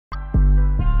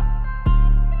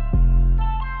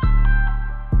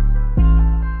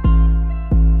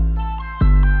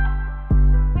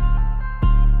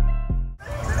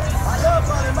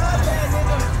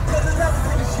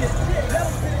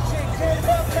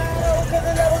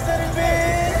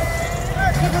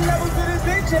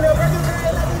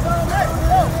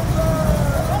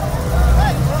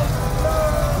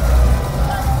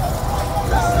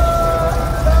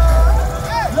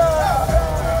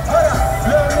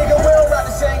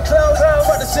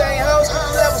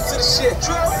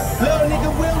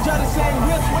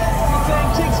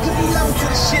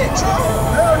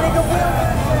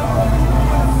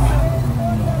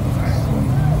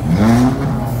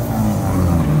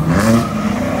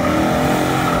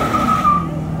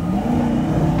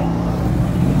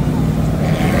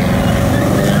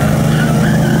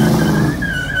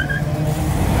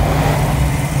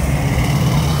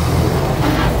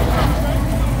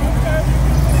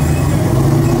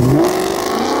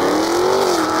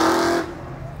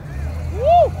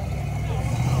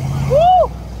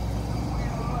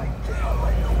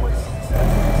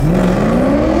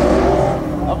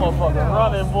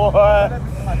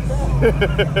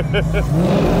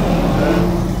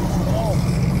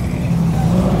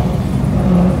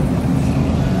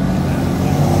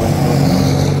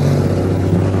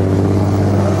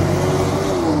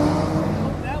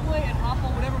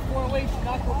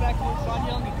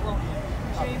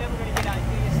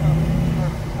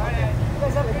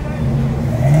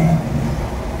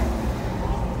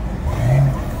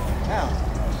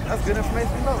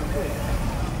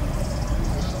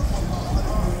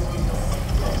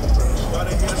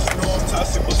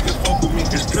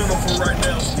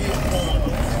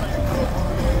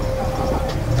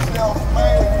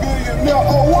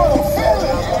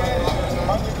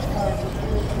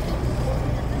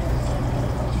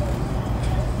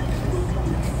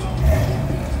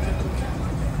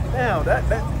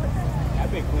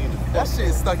That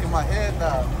shit stuck in my head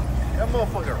now. That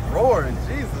motherfucker roaring,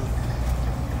 Jesus.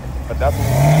 But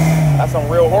that's some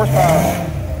real horsepower.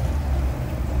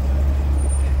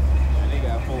 They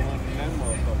got 400 in that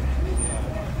motherfucker.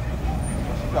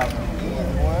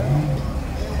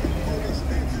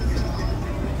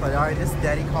 But alright, this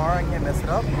daddy car, I can't mess it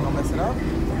up. You gonna mess it up?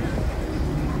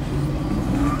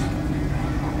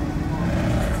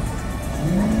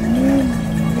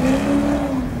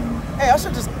 Hey, I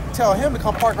should just tell him to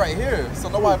come park right here so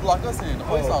nobody block us in, the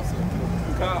police officer.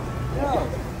 Cop? Yeah.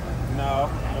 No,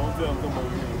 don't tell him come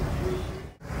over here.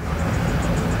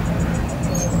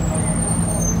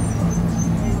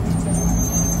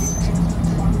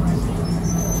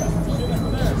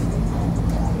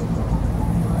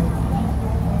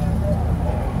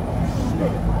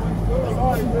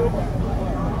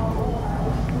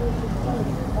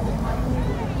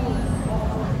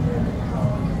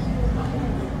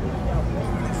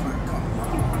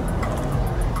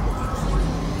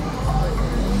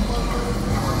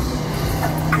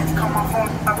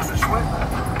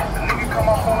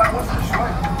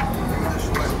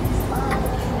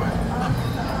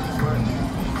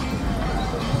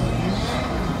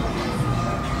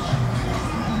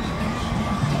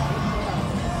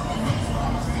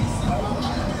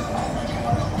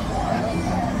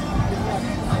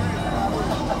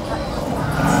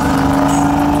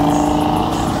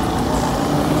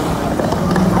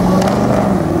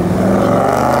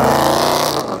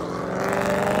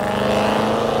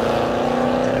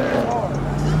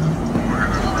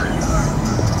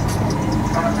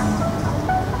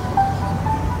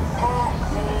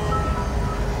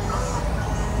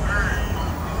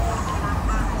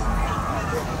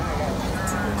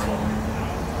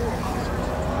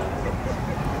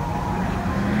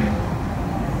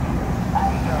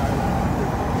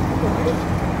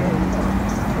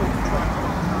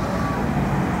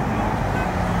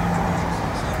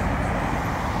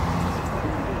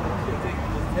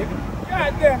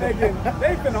 Goddamn,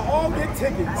 they finna all get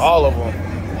tickets. All of them.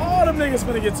 All them niggas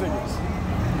finna get tickets.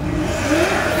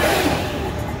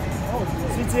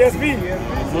 CTSV.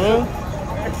 Mm-hmm.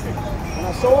 When I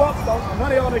show up,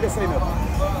 none of y'all niggas say nothing.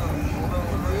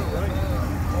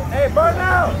 Hey, burn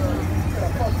out!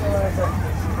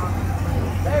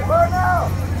 Hey, burn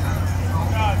out!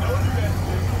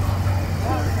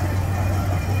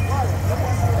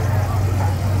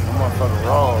 I'm motherfucking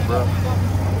wrong, bro.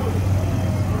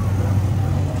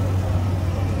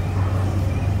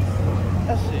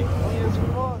 That shit clean as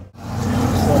fuck.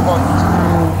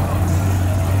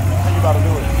 How you about to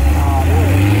do it?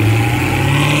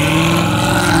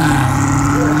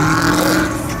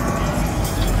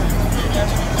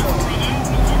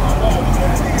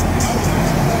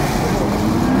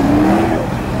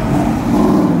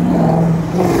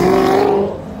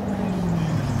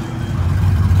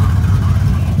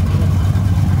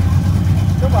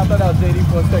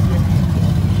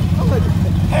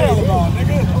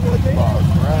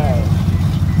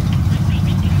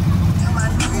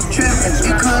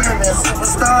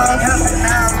 superstar.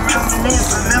 Now I'm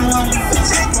reminiscing. Remember when we were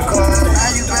taking calls? Now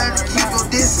you better keep your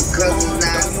distance, cause it's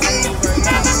not safe for me.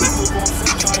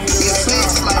 You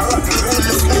switch like a bitch in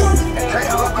the boot. Hey,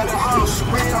 I'm gonna go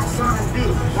sweat on some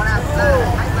bitch. When I fly,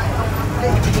 I like on my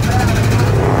face.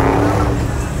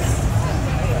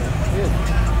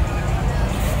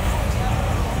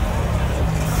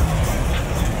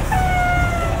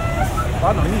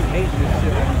 I know he hates this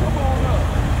shit. Come on up.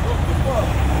 What the fuck?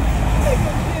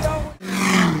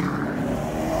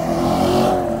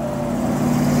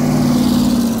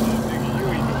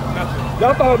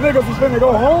 Y'all thought niggas was finna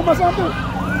go home or something?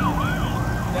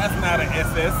 That's not an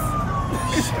SS.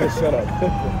 Shut up.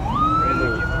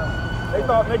 They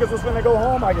thought niggas was finna go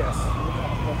home, I guess.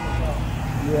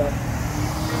 Yeah.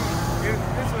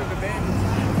 This was the name.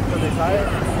 Because they tired?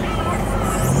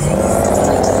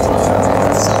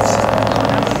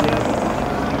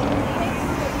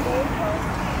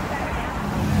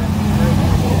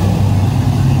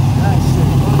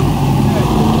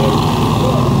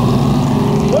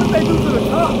 What did they do to the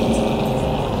top?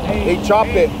 They chopped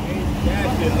it.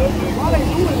 Why they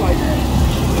do it like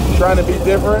that? Trying to be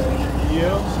different.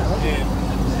 Yeah.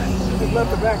 And Just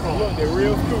left the back on. look, they're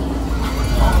real stupid.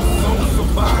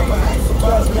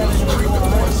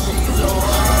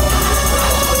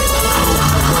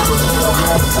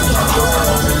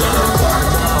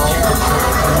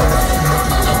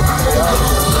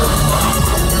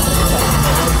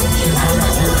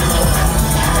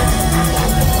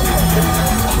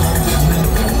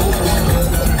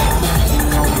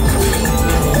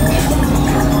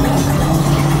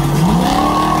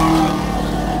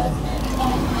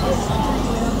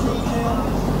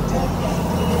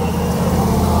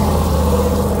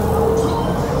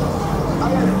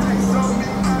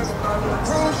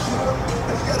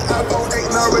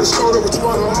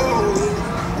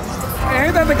 Hey,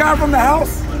 ain't that the guy from the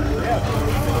house?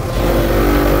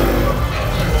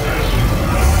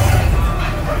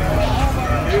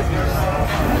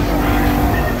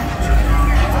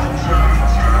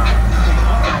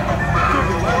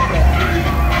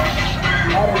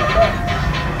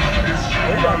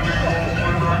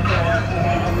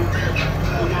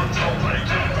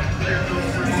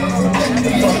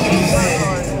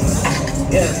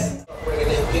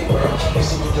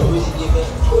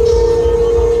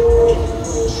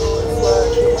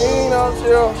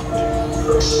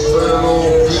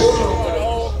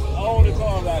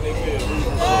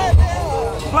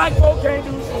 Black folk can't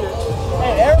do shit.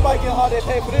 Hey, everybody getting hard they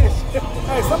pay for this.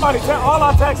 Hey, somebody all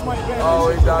our tax money been.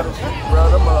 Always down the street,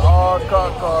 bro. Them are all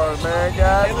cop cars, man.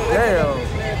 God damn.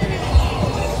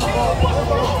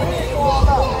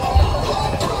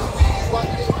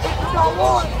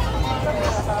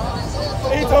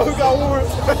 He told who got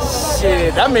warrants.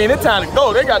 Shit, that mean it's time to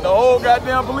go. They got the whole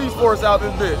goddamn police force out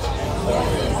this bitch.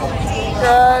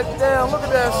 God damn, look at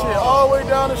that shit. All the way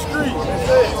down the street.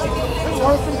 This is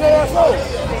worse than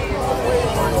JSO.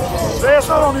 JSO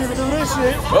don't even do this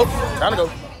shit. Well, time to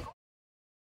go.